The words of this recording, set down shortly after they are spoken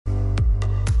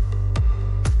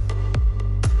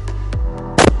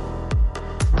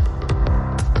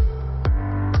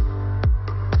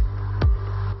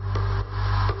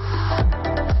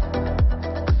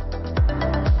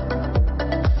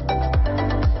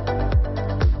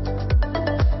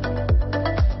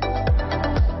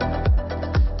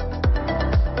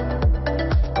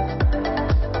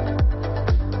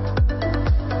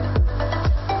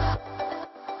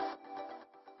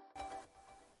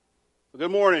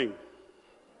Good morning. You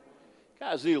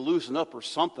guys need to loosen up or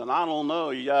something. I don't know.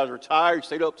 You guys are tired. You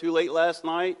stayed up too late last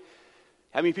night.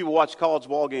 How many people watched college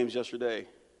ball games yesterday?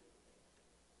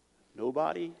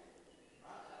 Nobody?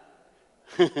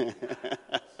 All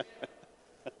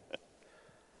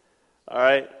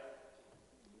right.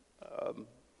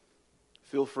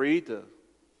 Feel free to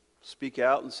speak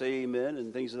out and say amen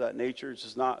and things of that nature. This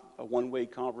is not a one-way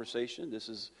conversation. This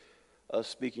is us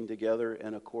speaking together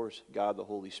and, of course, God the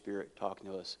Holy Spirit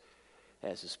talking to us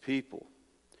as His people.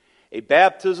 A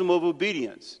baptism of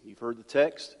obedience. You've heard the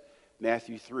text,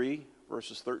 Matthew 3,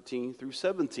 verses 13 through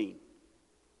 17.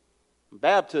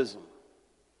 Baptism.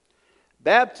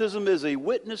 Baptism is a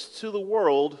witness to the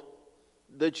world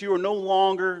that you are no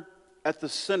longer at the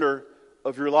center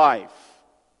of your life.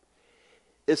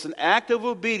 It's an act of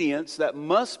obedience that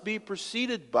must be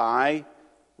preceded by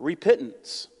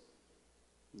repentance.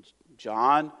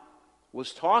 John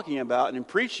was talking about and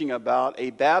preaching about a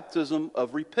baptism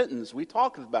of repentance. We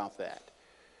talked about that.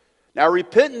 Now,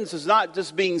 repentance is not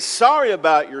just being sorry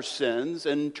about your sins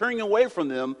and turning away from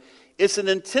them. It's an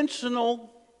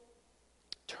intentional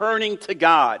turning to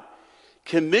God,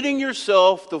 committing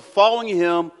yourself to following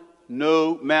Him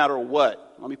no matter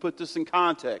what. Let me put this in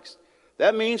context.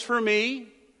 That means for me,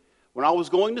 when I was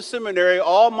going to seminary,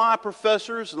 all my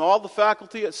professors and all the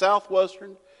faculty at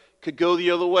Southwestern could go the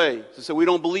other way. They said, we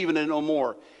don't believe in it no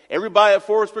more. Everybody at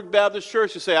Forestburg Baptist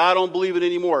Church would say, I don't believe it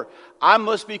anymore. I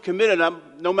must be committed,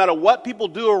 no matter what people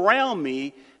do around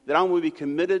me, that I'm going to be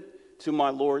committed to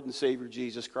my Lord and Savior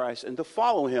Jesus Christ and to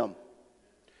follow Him.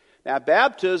 Now,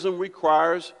 baptism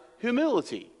requires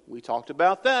humility. We talked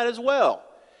about that as well.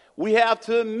 We have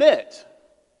to admit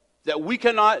that we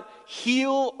cannot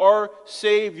heal or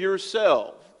save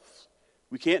yourselves.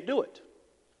 We can't do it.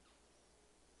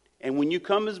 And when you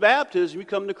come as baptism, you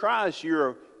come to Christ,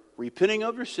 you're repenting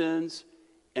of your sins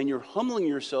and you're humbling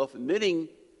yourself, admitting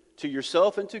to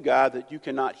yourself and to God that you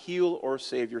cannot heal or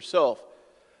save yourself.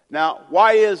 Now,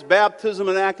 why is baptism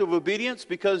an act of obedience?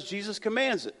 Because Jesus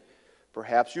commands it.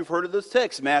 Perhaps you've heard of this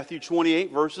text, Matthew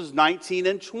 28, verses 19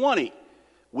 and 20.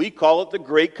 We call it the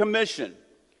Great Commission.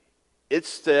 It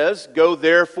says, go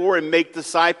therefore and make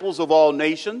disciples of all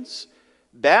nations,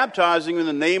 baptizing in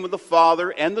the name of the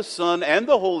Father and the Son and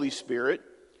the Holy Spirit,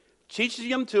 teaching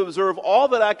them to observe all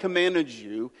that I commanded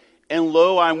you, and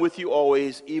lo, I am with you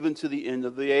always, even to the end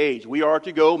of the age. We are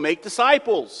to go make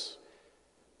disciples.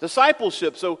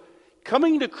 Discipleship. So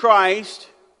coming to Christ,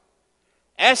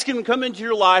 asking Him to come into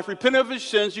your life, repent of His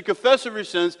sins, you confess of your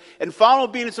sins, and follow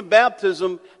obedience and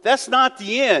baptism, that's not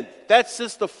the end. That's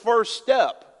just the first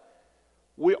step.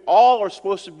 We all are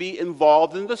supposed to be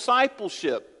involved in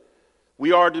discipleship.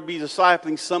 We are to be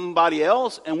discipling somebody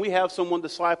else, and we have someone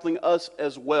discipling us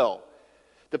as well.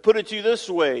 To put it to you this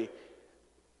way,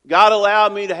 God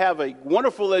allowed me to have a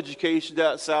wonderful education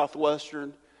at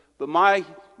Southwestern, but my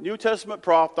New Testament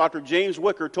prof, Dr. James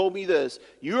Wicker, told me this: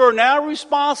 you are now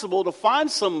responsible to find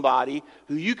somebody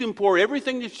who you can pour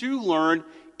everything that you learned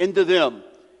into them,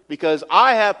 because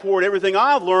I have poured everything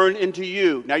I've learned into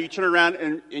you. Now you turn around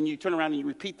and you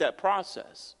repeat that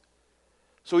process.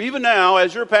 So even now,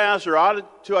 as your pastor, I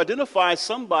ought to identify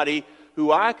somebody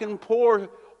who I can pour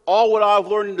all what I've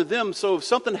learned into them. So if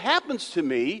something happens to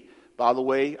me, by the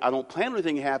way, I don't plan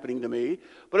anything happening to me,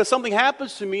 but if something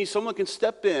happens to me, someone can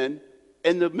step in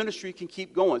and the ministry can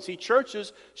keep going. See,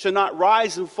 churches should not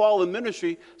rise and fall in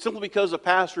ministry simply because the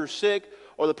pastor is sick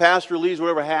or the pastor leaves,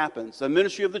 whatever happens. The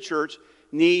ministry of the church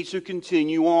needs to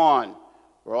continue on.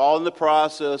 We're all in the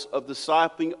process of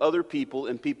discipling other people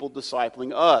and people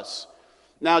discipling us.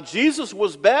 Now, Jesus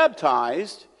was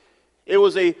baptized. It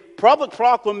was a public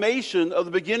proclamation of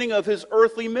the beginning of His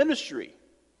earthly ministry.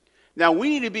 Now, we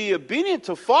need to be obedient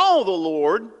to follow the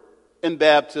Lord in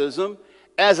baptism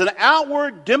as an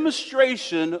outward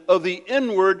demonstration of the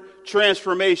inward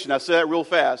transformation. I said that real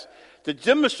fast. To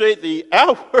demonstrate the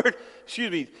outward,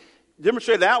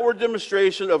 demonstrate an outward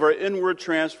demonstration of our inward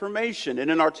transformation.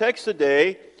 And in our text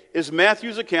today is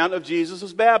Matthew's account of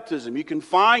Jesus' baptism. You can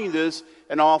find this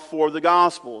in all four of the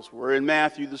Gospels. We're in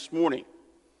Matthew this morning.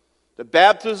 The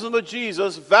baptism of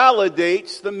Jesus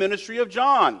validates the ministry of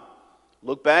John.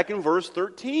 Look back in verse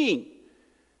 13.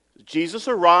 Jesus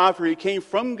arrived where He came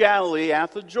from Galilee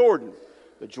after Jordan,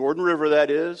 the Jordan River that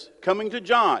is, coming to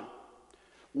John.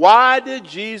 Why did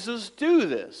Jesus do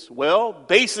this? Well,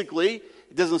 basically,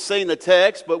 it doesn't say in the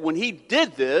text, but when He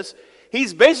did this,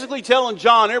 He's basically telling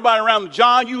John, everybody around him,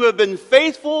 John, you have been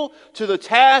faithful to the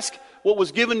task what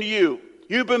was given to you.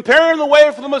 You've been preparing the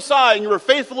way for the Messiah, and you were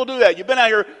faithful to do that. You've been out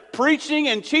here preaching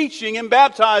and teaching and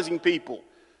baptizing people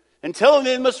and telling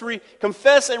them they must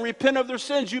confess and repent of their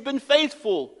sins. You've been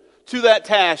faithful to that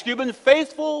task. You've been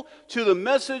faithful to the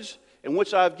message in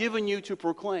which I've given you to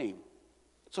proclaim.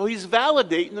 So he's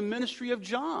validating the ministry of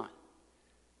John.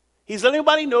 He's letting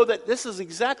everybody know that this is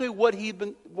exactly what he's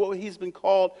been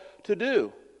called to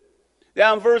do.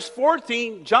 Now in verse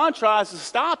 14, John tries to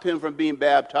stop him from being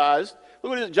baptized.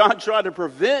 Look at it. John tried to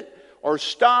prevent or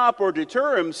stop or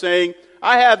deter him, saying,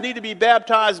 I have need to be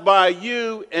baptized by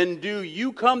you, and do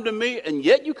you come to me, and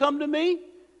yet you come to me?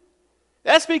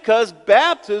 That's because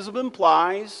baptism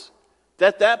implies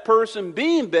that that person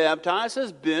being baptized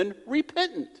has been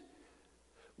repentant.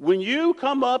 When you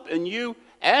come up and you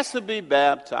ask to be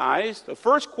baptized, the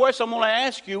first question I'm going to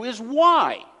ask you is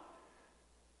why?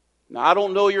 Now, I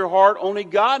don't know your heart. Only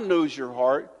God knows your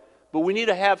heart. But we need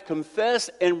to have confessed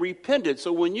and repented.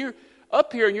 So when you're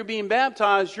up here and you're being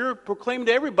baptized, you're proclaiming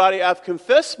to everybody, I've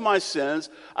confessed my sins,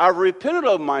 I've repented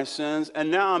of my sins, and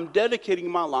now I'm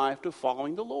dedicating my life to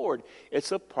following the Lord.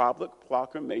 It's a public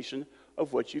proclamation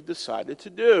of what you've decided to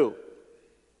do.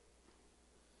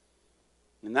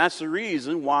 And that's the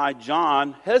reason why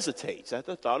John hesitates at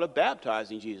the thought of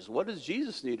baptizing Jesus. What does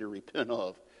Jesus need to repent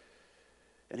of?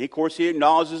 And of course, he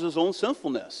acknowledges his own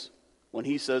sinfulness when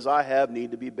he says, I have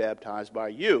need to be baptized by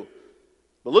you.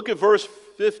 But look at verse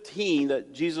 15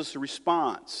 that Jesus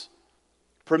responds.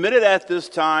 Permitted at this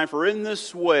time, for in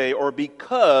this way, or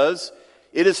because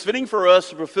it is fitting for us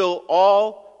to fulfill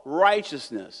all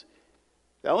righteousness.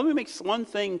 Now let me make one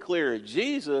thing clear.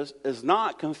 Jesus is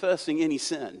not confessing any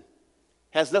sin.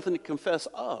 Has nothing to confess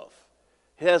of.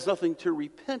 He has nothing to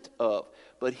repent of.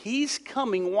 But he's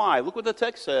coming, why? Look what the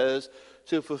text says,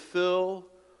 to fulfill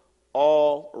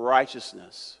all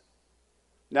righteousness.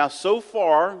 Now, so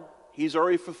far, he's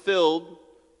already fulfilled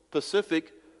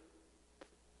specific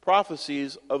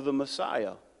prophecies of the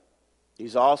Messiah.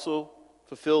 He's also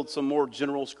fulfilled some more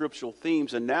general scriptural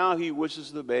themes, and now he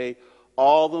wishes to obey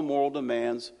all the moral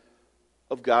demands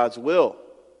of God's will.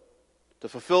 To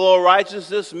fulfill all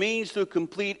righteousness means to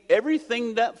complete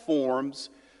everything that forms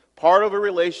part of a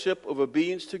relationship of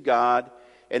obedience to God.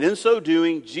 And in so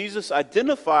doing, Jesus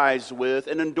identifies with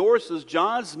and endorses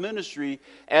John's ministry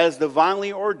as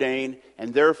divinely ordained,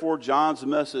 and therefore John's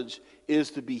message is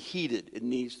to be heeded. It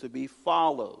needs to be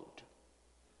followed.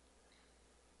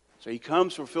 So he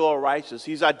comes to fulfill all righteousness.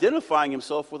 He's identifying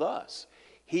himself with us.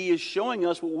 He is showing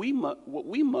us what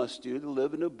we must do to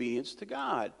live in obedience to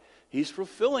God. He's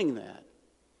fulfilling that.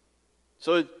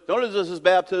 So notice this is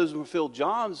baptism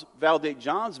validate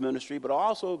John's ministry, but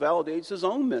also validates his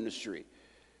own ministry.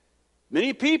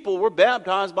 Many people were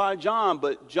baptized by John,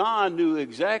 but John knew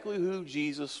exactly who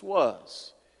Jesus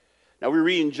was. Now we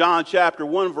read in John chapter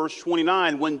 1, verse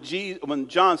 29, when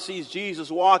John sees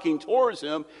Jesus walking towards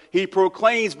him, he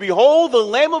proclaims, Behold the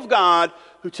Lamb of God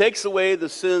who takes away the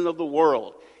sin of the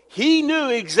world. He knew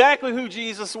exactly who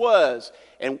Jesus was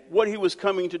and what he was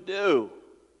coming to do.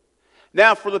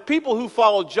 Now, for the people who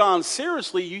followed John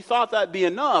seriously, you thought that'd be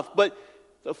enough, but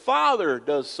the Father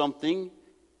does something,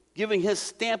 giving his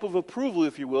stamp of approval,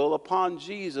 if you will, upon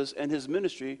Jesus and his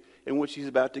ministry in which he's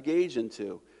about to gauge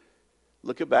into.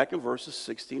 Look back in verses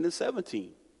 16 and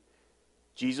 17.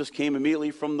 Jesus came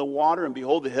immediately from the water, and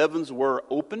behold, the heavens were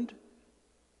opened.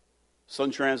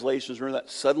 Some translations remember that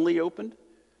suddenly opened.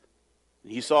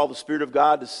 And he saw the Spirit of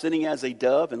God descending as a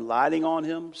dove and lighting on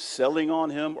him, settling on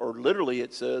him, or literally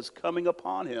it says, coming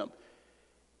upon him.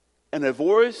 And a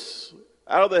voice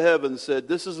out of the heavens said,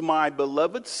 This is my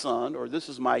beloved Son, or this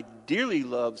is my dearly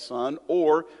loved Son,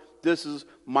 or this is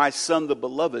my Son the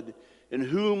beloved, in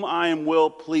whom I am well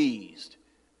pleased,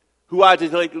 who I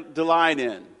delight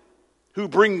in, who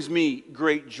brings me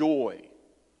great joy.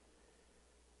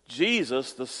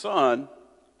 Jesus, the Son,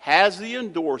 has the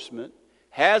endorsement,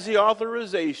 has the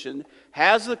authorization,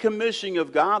 has the commissioning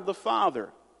of God the Father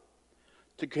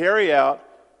to carry out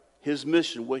his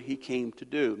mission, what he came to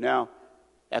do. Now,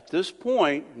 at this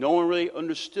point, no one really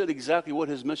understood exactly what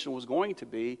his mission was going to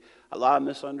be. A lot of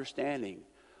misunderstanding.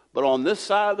 But on this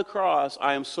side of the cross,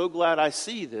 I am so glad I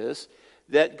see this,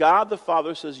 that God the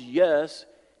Father says, yes,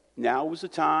 now is the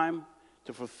time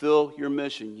to fulfill your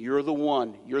mission. You're the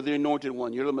one. You're the anointed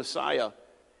one. You're the Messiah.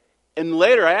 And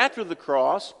later, after the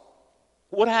cross,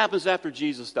 what happens after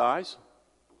Jesus dies?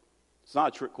 It's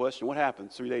not a trick question. What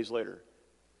happens 3 days later?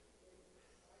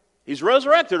 He's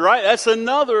resurrected, right? That's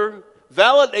another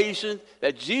validation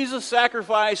that Jesus'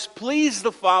 sacrifice pleased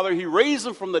the Father. He raised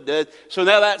him from the dead. So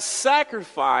now that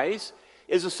sacrifice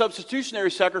is a substitutionary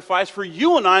sacrifice for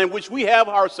you and I, in which we have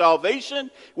our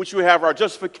salvation, which we have our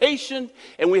justification,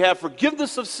 and we have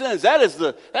forgiveness of sins. That's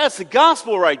the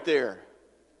gospel right there.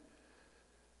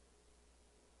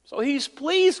 So he's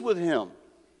pleased with him.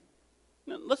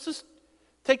 Now, let's just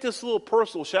take this a little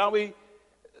personal, shall we?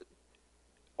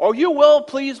 Are you well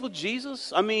pleased with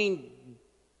Jesus? I mean,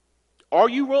 are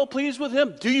you well pleased with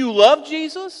him? Do you love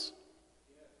Jesus?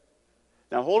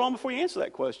 Now hold on before you answer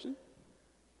that question.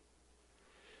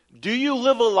 Do you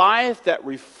live a life that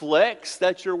reflects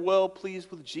that you're well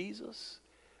pleased with Jesus?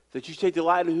 That you take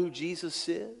delight in who Jesus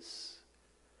is?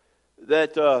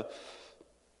 That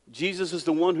Jesus is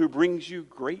the one who brings you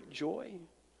great joy?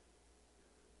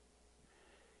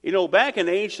 You know, back in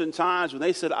ancient times when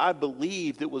they said, I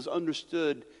believed, it was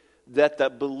understood that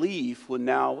that belief would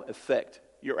now affect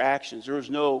your actions. There was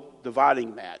no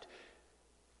dividing that.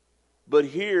 But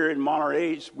here in modern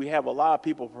age, we have a lot of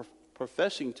people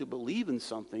professing to believe in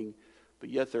something, but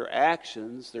yet their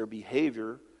actions, their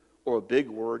behavior, or a big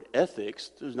word, ethics,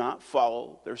 does not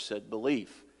follow their said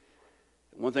belief.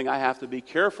 One thing I have to be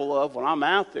careful of when I'm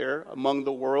out there among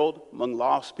the world, among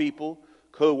lost people,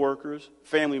 co-workers,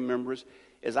 family members,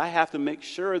 is I have to make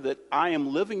sure that I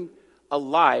am living a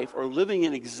life or living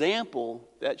an example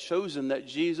that shows them that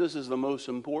Jesus is the most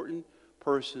important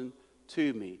person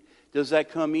to me. Does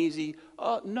that come easy?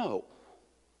 No.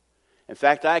 In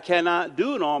fact, I cannot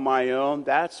do it on my own.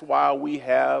 That's why we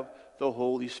have the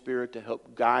Holy Spirit to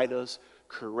help guide us,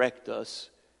 correct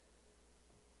us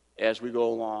as we go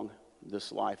along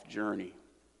this life journey.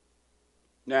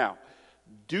 Now,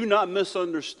 do not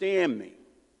misunderstand me.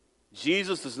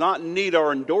 Jesus does not need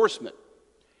our endorsement.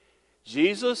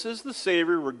 Jesus is the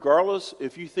Savior regardless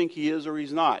if you think he is or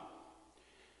he's not.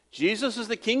 Jesus is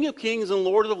the King of Kings and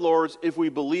Lord of Lords if we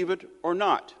believe it or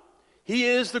not. He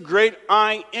is the great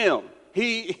I am.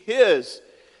 He is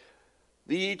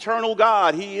the eternal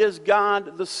God. He is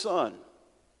God the Son.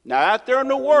 Now out there in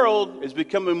the world, it's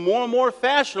becoming more and more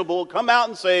fashionable to come out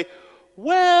and say,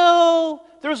 well,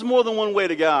 there's more than one way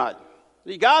to God.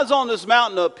 God's on this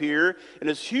mountain up here, and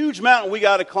this huge mountain we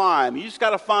got to climb. You just got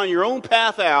to find your own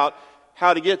path out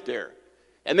how to get there.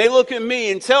 And they look at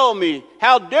me and tell me,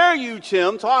 how dare you,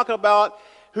 Tim, talk about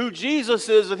who Jesus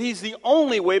is, and he's the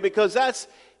only way, because that's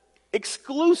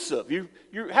exclusive.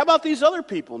 How about these other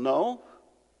people? No.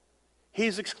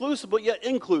 He's exclusive, but yet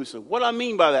inclusive. What I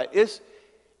mean by that is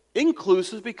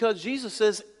inclusive because Jesus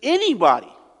says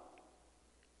anybody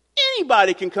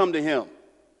can come to him.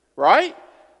 Right?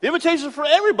 The invitation is for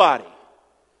everybody.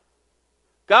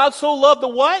 God so loved the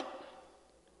what?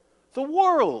 The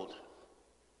world.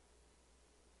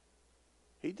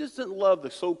 He just didn't love the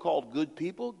so-called good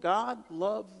people. God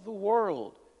loved the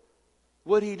world.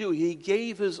 What did he do? He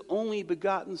gave his only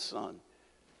begotten Son,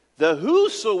 that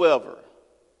whosoever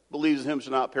believes in him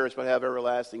shall not perish but have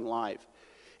everlasting life.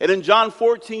 And in John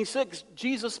 14:6,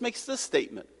 Jesus makes this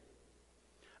statement: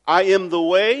 I am the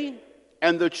way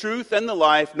and the truth and the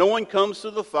life. No one comes to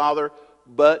the Father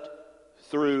but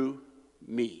through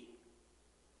me.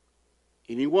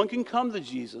 Anyone can come to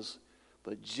Jesus,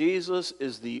 but Jesus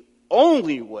is the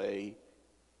only way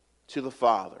to the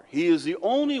Father. He is the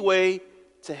only way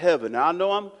to heaven. Now I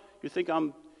know you think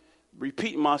I'm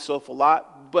repeating myself a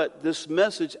lot, but this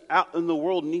message out in the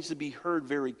world needs to be heard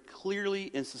very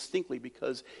clearly and succinctly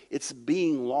because it's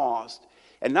being lost.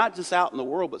 And not just out in the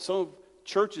world, but some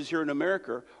churches here in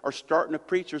America are starting to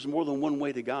preach there's more than one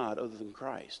way to God other than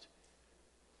Christ.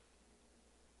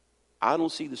 I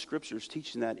don't see the scriptures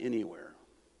teaching that anywhere.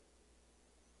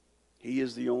 He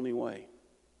is the only way.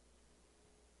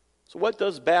 So what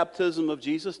does baptism of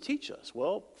Jesus teach us?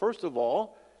 Well, first of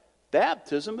all,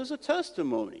 baptism is a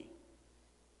testimony.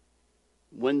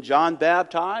 When John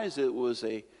baptized,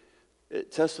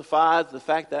 it testified to the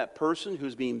fact that person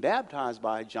who's being baptized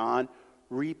by John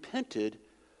repented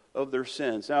of their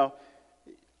sins. Now,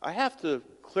 I have to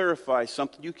clarify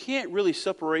something. You can't really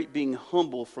separate being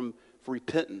humble from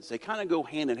repentance. They kind of go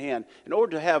hand in hand. In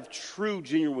order to have true,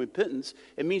 genuine repentance,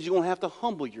 it means you're going to have to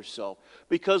humble yourself.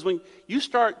 Because when you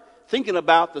start thinking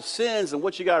about the sins and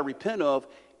what you got to repent of,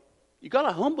 you got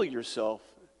to humble yourself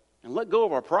and let go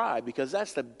of our pride, because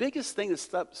that's the biggest thing that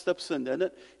steps in, isn't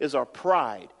it? Is our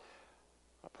pride.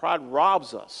 Our pride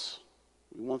robs us.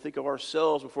 We want to think of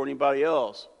ourselves before anybody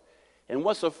else. And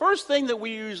what's the first thing that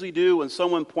we usually do when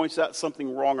someone points out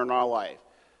something wrong in our life?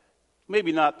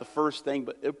 Maybe not the first thing,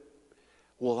 but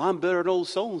well, I'm better than old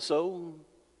so-and-so.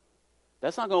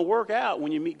 That's not going to work out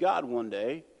when you meet God one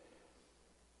day.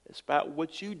 It's about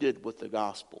what you did with the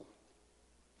gospel.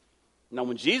 Now,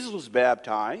 when Jesus was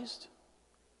baptized,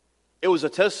 it was a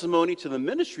testimony to the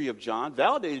ministry of John,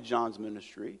 validated John's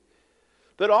ministry,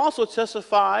 but also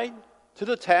testified to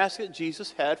the task that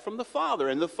Jesus had from the Father.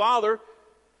 And the Father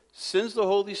sends the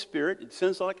Holy Spirit. It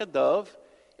sends like a dove,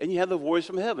 and you have the voice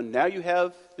from heaven. Now you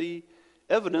have the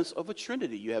evidence of a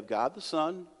Trinity. You have God the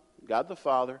Son, God the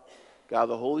Father, God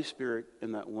the Holy Spirit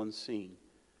in that one scene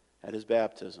at his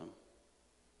baptism.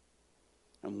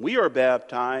 and we are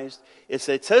baptized, it's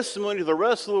a testimony to the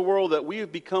rest of the world that we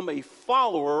have become a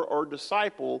follower or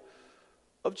disciple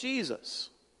of Jesus,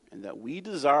 and that we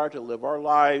desire to live our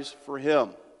lives for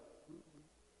Him.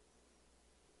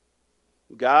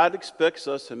 God expects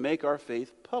us to make our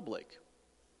faith public.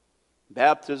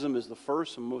 Baptism is the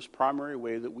first and most primary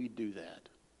way that we do that.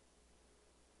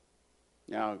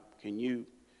 Now, can you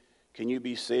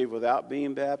be saved without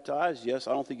being baptized? Yes,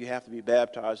 I don't think you have to be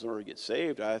baptized in order to get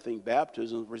saved. I think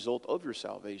baptism is the result of your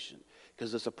salvation,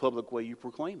 because it's a public way you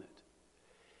proclaim it.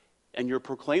 And you're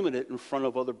proclaiming it in front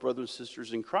of other brothers and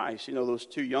sisters in Christ. You know, those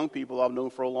two young people I've known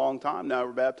for a long time now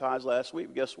were baptized last week.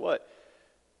 But guess what?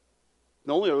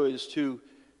 Not only are those two,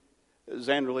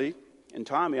 Xander Lee and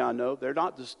Tommy, I know, they're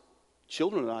not just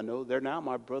children that I know. They're now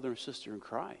my brother and sister in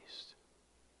Christ.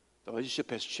 The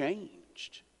relationship has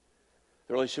changed.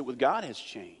 The relationship with God has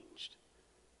changed.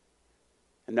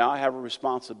 And now I have a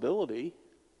responsibility.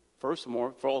 First of all,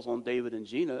 it falls on David and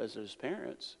Gina as his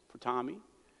parents, for Tommy.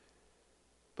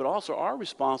 But also our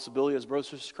responsibility as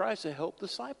brothers and sisters in Christ to help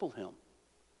disciple him.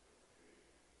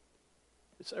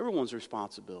 It's everyone's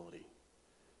responsibility.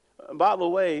 By the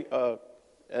way,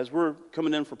 as we're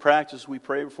coming in for practice, we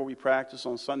pray before we practice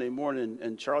on Sunday morning,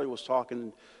 and Charlie was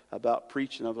talking about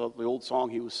preaching, about the old song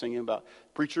he was singing about,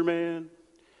 Preacher Man.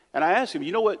 And I asked him,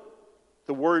 you know what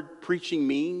the word preaching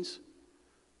means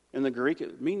in the Greek?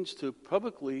 It means to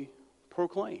publicly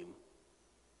proclaim.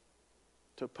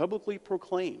 To publicly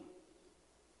proclaim.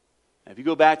 Now, if you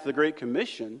go back to the Great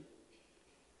Commission,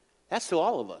 that's to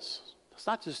all of us. It's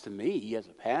not just to me as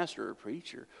a pastor or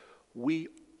preacher. We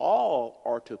all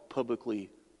are to publicly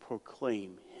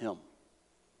proclaim Him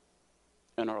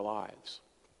in our lives.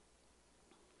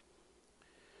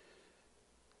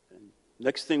 And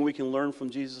next thing we can learn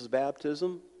from Jesus'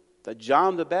 baptism, that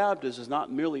John the Baptist is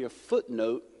not merely a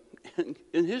footnote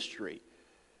in history,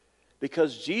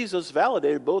 because Jesus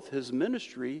validated both his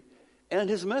ministry and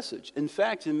his message. In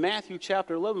fact, in Matthew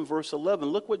chapter 11, verse 11,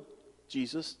 look what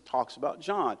Jesus talks about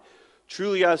John.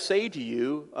 Truly I say to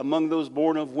you, among those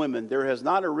born of women, there has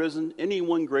not arisen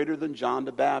anyone greater than John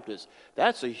the Baptist.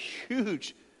 That's a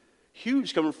huge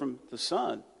coming from the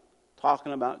Son,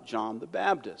 talking about John the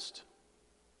Baptist.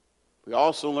 We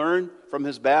also learn from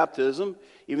his baptism,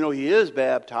 even though he is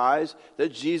baptized,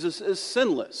 that Jesus is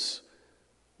sinless.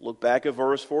 Look back at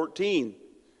verse 14.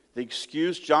 The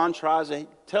excuse John tries to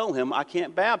tell him, I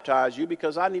can't baptize you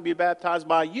because I need to be baptized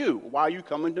by you. Why are you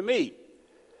coming to me?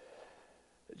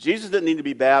 Jesus didn't need to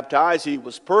be baptized. He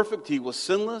was perfect. He was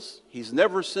sinless. He's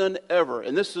never sinned ever.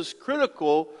 And this is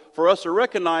critical for us to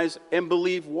recognize and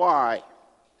believe. Why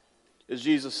is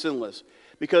Jesus sinless?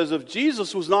 Because if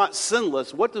Jesus was not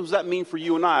sinless, what does that mean for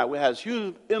you and I? It has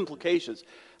huge implications.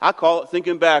 I call it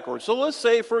thinking backwards. So let's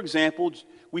say, for example,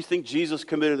 we think Jesus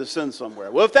committed a sin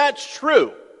somewhere. Well, if that's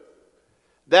true,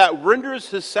 that renders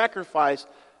his sacrifice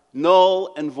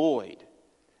null and void.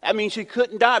 That means he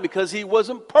couldn't die because he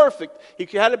wasn't perfect. He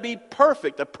had to be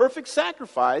perfect, a perfect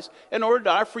sacrifice, in order to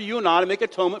die for you and I to make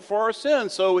atonement for our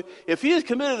sins. So if he has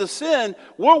committed a sin,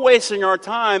 we're wasting our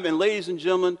time, and ladies and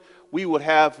gentlemen, we would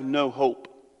have no hope.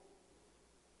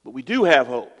 But we do have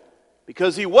hope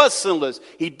because he was sinless.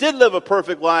 He did live a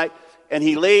perfect life, and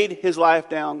he laid his life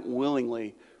down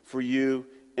willingly for you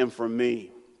and for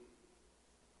me.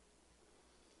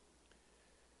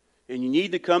 And you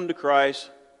need to come to Christ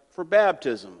for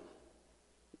baptism.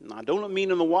 Now, I don't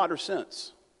mean in the water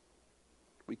sense.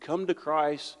 We come to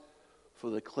Christ for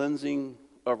the cleansing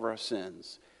of our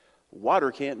sins.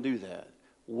 Water can't do that.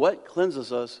 What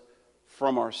cleanses us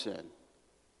from our sin?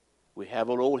 We have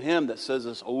an old hymn that says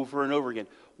this over and over again.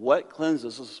 What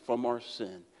cleanses us from our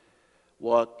sin?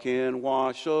 What can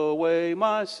wash away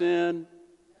my sin?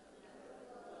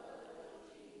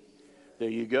 There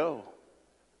you go.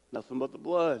 Nothing but the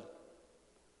blood.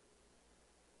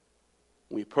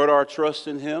 We put our trust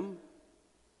in Him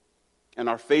and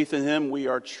our faith in Him. We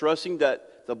are trusting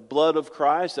that the blood of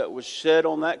Christ that was shed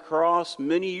on that cross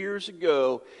many years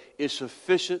ago is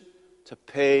sufficient to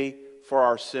pay for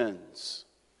our sins.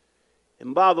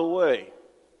 And by the way,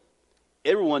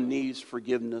 everyone needs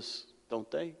forgiveness, don't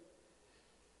they?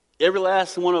 Every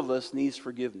last one of us needs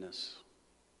forgiveness.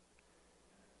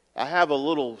 I have a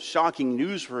little shocking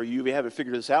news for you if you haven't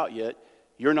figured this out yet.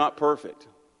 You're not perfect.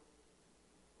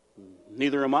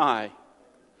 Neither am I.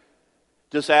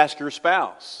 Just ask your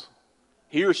spouse.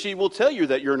 He or she will tell you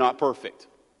that you're not perfect.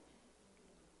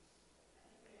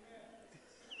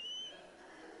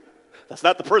 That's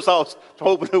not the person I was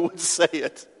hoping who would say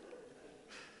it.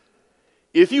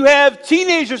 If you have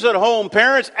teenagers at home,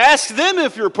 parents, ask them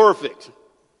if you're perfect.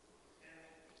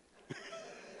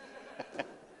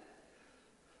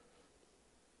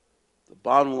 The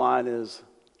bottom line is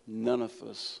none of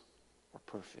us are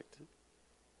perfect.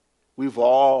 We've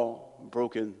all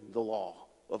broken the law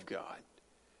of God.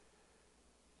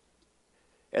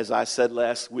 As I said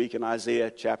last week in Isaiah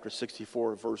chapter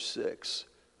 64, verse 6,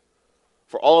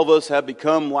 for all of us have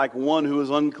become like one who is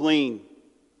unclean,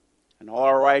 and all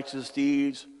our righteous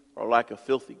deeds are like a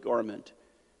filthy garment.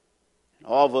 And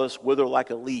all of us wither like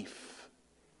a leaf,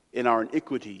 and our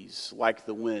iniquities, like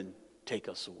the wind, take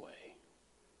us away.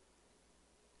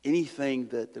 Anything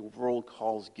that the world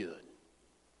calls good,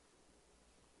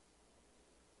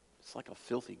 it's like a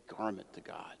filthy garment to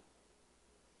God,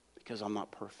 because I'm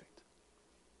not perfect.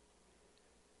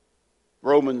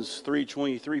 Romans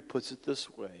 3:23 puts it this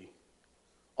way: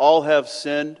 all have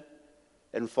sinned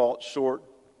and fall short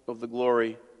of the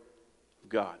glory of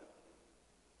God.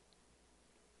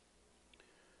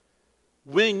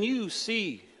 When you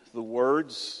see the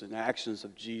words and actions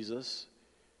of Jesus,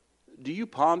 do you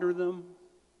ponder them?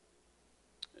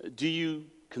 Do you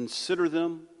consider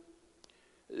them?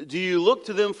 Do you look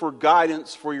to them for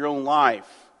guidance for your own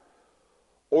life?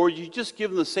 Or you just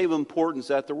give them the same importance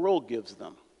that the world gives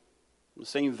them? The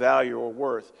same value or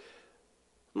worth?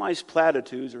 Nice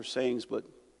platitudes or sayings, but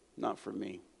not for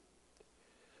me.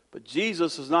 But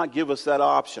Jesus does not give us that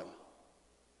option.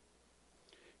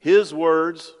 His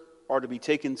words are to be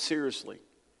taken seriously.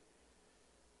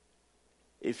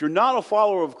 If you're not a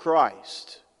follower of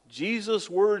Christ, Jesus'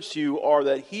 words to you are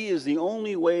that He is the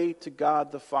only way to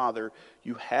God the Father.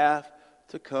 You have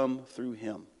to come through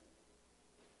Him.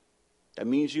 That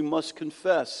means you must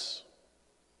confess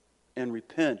and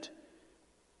repent.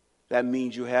 That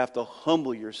means you have to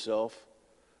humble yourself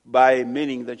by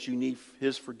admitting that you need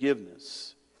His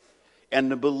forgiveness, and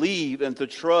to believe and to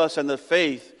trust and the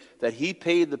faith that He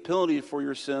paid the penalty for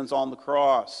your sins on the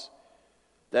cross,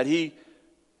 that He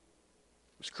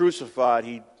was crucified,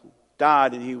 He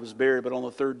died, and He was buried, but on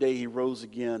the third day He rose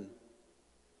again.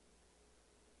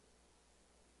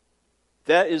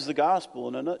 That is the gospel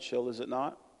in a nutshell, is it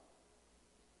not?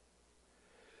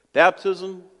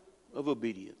 Baptism of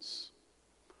obedience.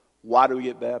 Why do we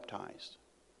get baptized?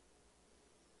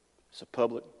 It's a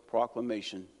public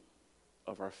proclamation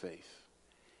of our faith.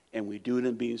 And we do it in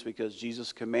obedience because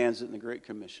Jesus commands it in the Great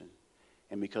Commission,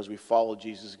 and because we follow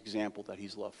Jesus' example that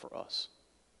He's loved for us.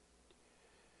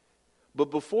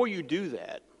 But before you do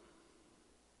that,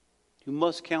 you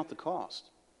must count the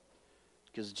cost,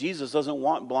 because Jesus doesn't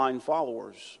want blind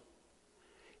followers.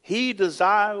 He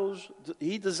desires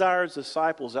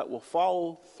disciples that will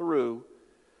follow through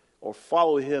or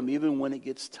follow Him even when it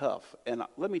gets tough. And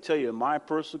let me tell you, in my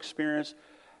personal experience,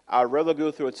 I'd rather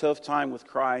go through a tough time with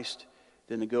Christ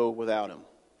than to go without Him.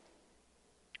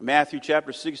 Matthew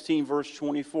chapter 16, verse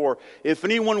 24. If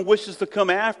anyone wishes to come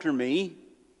after me,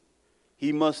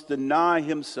 he must deny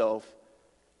himself,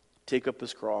 take up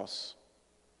his cross,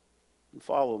 and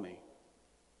follow me.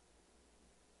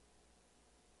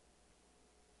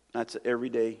 That's an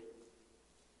everyday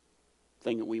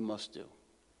thing that we must do.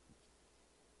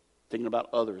 Thinking about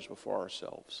others before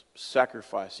ourselves.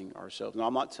 Sacrificing ourselves. Now,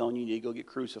 I'm not telling you need to go get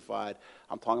crucified.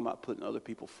 I'm talking about putting other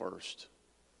people first.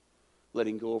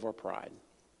 Letting go of our pride.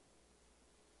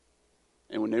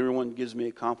 And when everyone gives me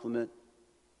a compliment,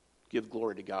 give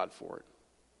glory to God for it.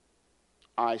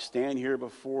 I stand here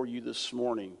before you this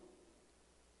morning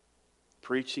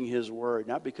preaching His word,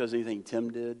 not because of anything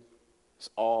Tim did. It's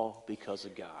all because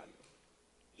of God.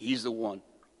 He's the one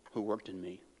who worked in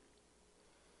me.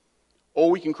 Or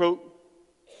we can quote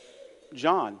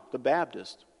John the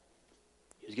Baptist.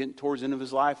 He was getting towards the end of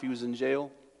his life. He was in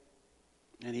jail.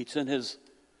 And he sent his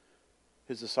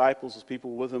disciples, his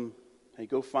people with him, hey,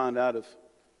 go find out if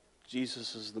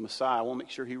Jesus is the Messiah. I want to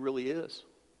make sure He really is.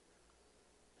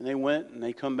 And they went and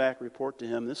they come back, report to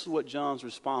him. This is what John's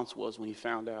response was when he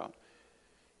found out.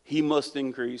 He must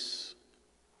increase,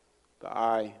 but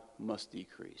I must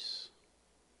decrease.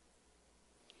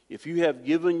 If you have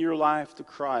given your life to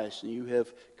Christ and you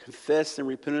have confessed and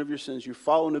repented of your sins, you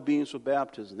follow in obedience with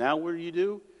baptism. Now what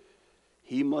do?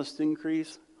 He must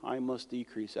increase, I must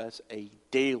decrease. That's a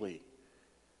daily.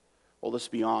 Well, let's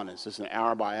be honest, it's an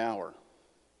hour by hour.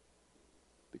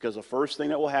 Because the first thing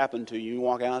that will happen to you, you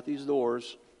walk out these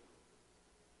doors,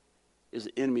 is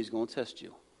the enemy's going to test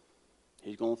you.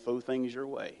 He's going to throw things your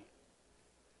way.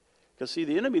 Because see,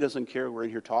 the enemy doesn't care we're in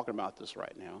here talking about this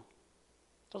right now.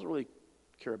 Doesn't really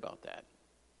care about that.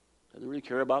 Doesn't really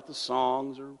care about the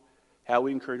songs or how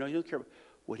we encourage. No, he doesn't care.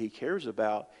 What he cares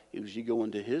about is you go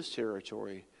into his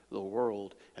territory, the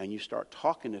world, and you start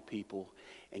talking to people,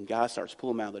 and God starts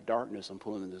pulling them out of the darkness and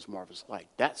pulling them into this marvelous light.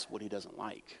 That's what he doesn't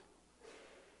like.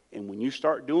 And when you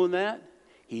start doing that,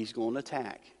 He's going to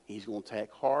attack. He's going to attack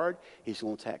hard. He's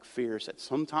going to attack fierce. That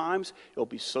sometimes it'll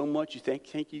be so much you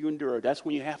think you endure. That's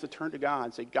when you have to turn to God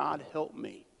and say, God, help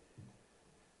me.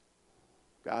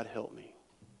 God, help me.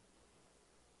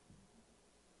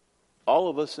 All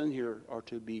of us in here are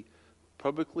to be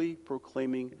publicly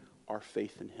proclaiming our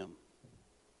faith in Him.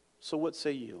 So what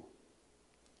say you?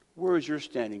 Where is your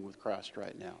standing with Christ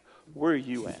right now? Where are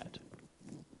you at?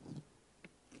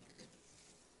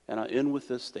 And I end with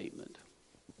this statement.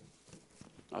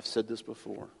 I've said this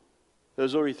before.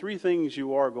 There's only three things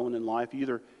you are going in life. You're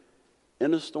either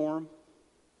in a storm,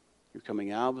 you're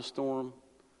coming out of a storm, or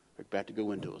you're about to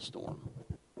go into a storm.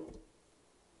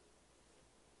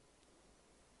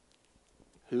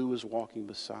 Who is walking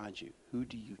beside you? Who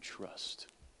do you trust?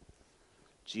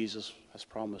 Jesus has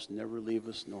promised never leave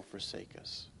us nor forsake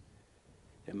us.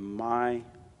 And my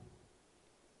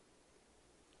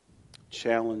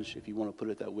challenge, if you want to put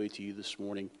it that way, to you this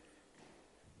morning,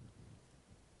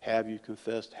 have you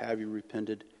confessed? Have you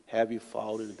repented? Have you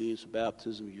followed in obedience of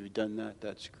baptism? If you've done that,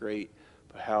 that's great.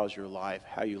 But how's your life?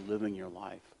 How are you living your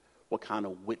life? What kind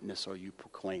of witness are you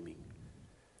proclaiming?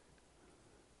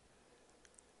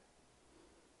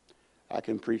 I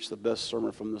can preach the best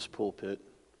sermon from this pulpit.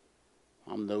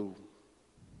 I'm no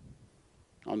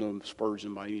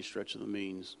Spurgeon by any stretch of the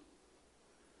means.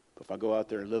 But if I go out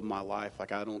there and live my life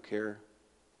like I don't care,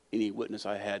 any witness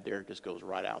I had there just goes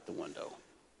right out the window.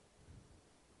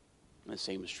 And the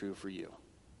same is true for you.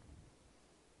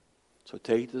 So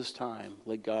take this time.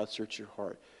 Let God search your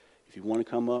heart. If you want to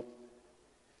come up,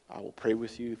 I will pray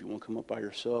with you. If you want to come up by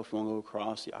yourself, if you want to go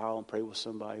across the aisle and pray with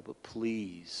somebody, but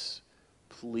please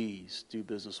do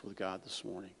business with God this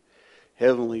morning.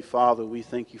 Heavenly Father, we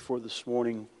thank you for this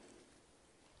morning,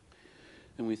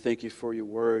 and we thank you for your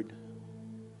word.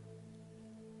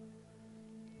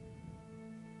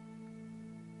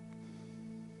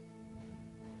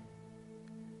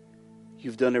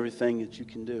 You've done everything that you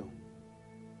can do.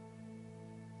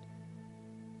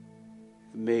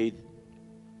 You've made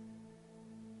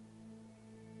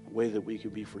a way that we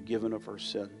could be forgiven of our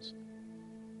sins.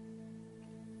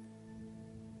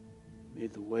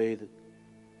 Made the way that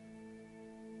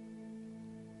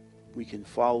we can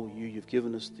follow you. You've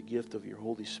given us the gift of your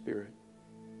Holy Spirit.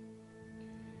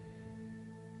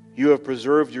 You have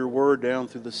preserved your word down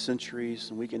through the centuries,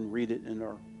 and we can read it in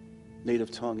our native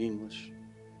tongue, English.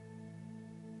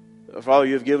 Father,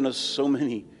 you have given us so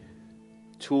many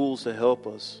tools to help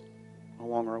us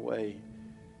along our way.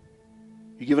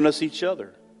 You've given us each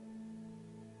other.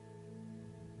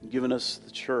 You've given us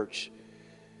the church.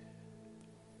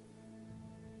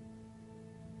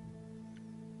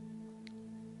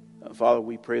 Father,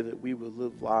 we pray that we would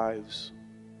live lives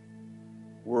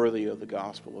worthy of the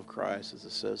gospel of Christ, as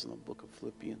it says in the book of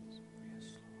Philippians.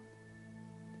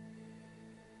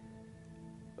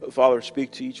 Father,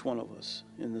 speak to each one of us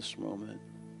in this moment.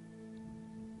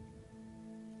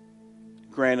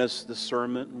 Grant us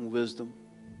discernment and wisdom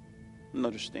and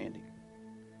understanding.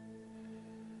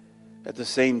 At the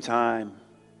same time,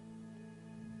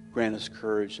 grant us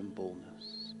courage and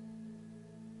boldness.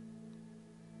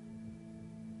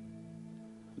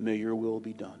 May your will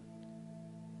be done.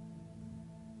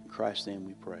 In Christ's name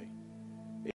we pray.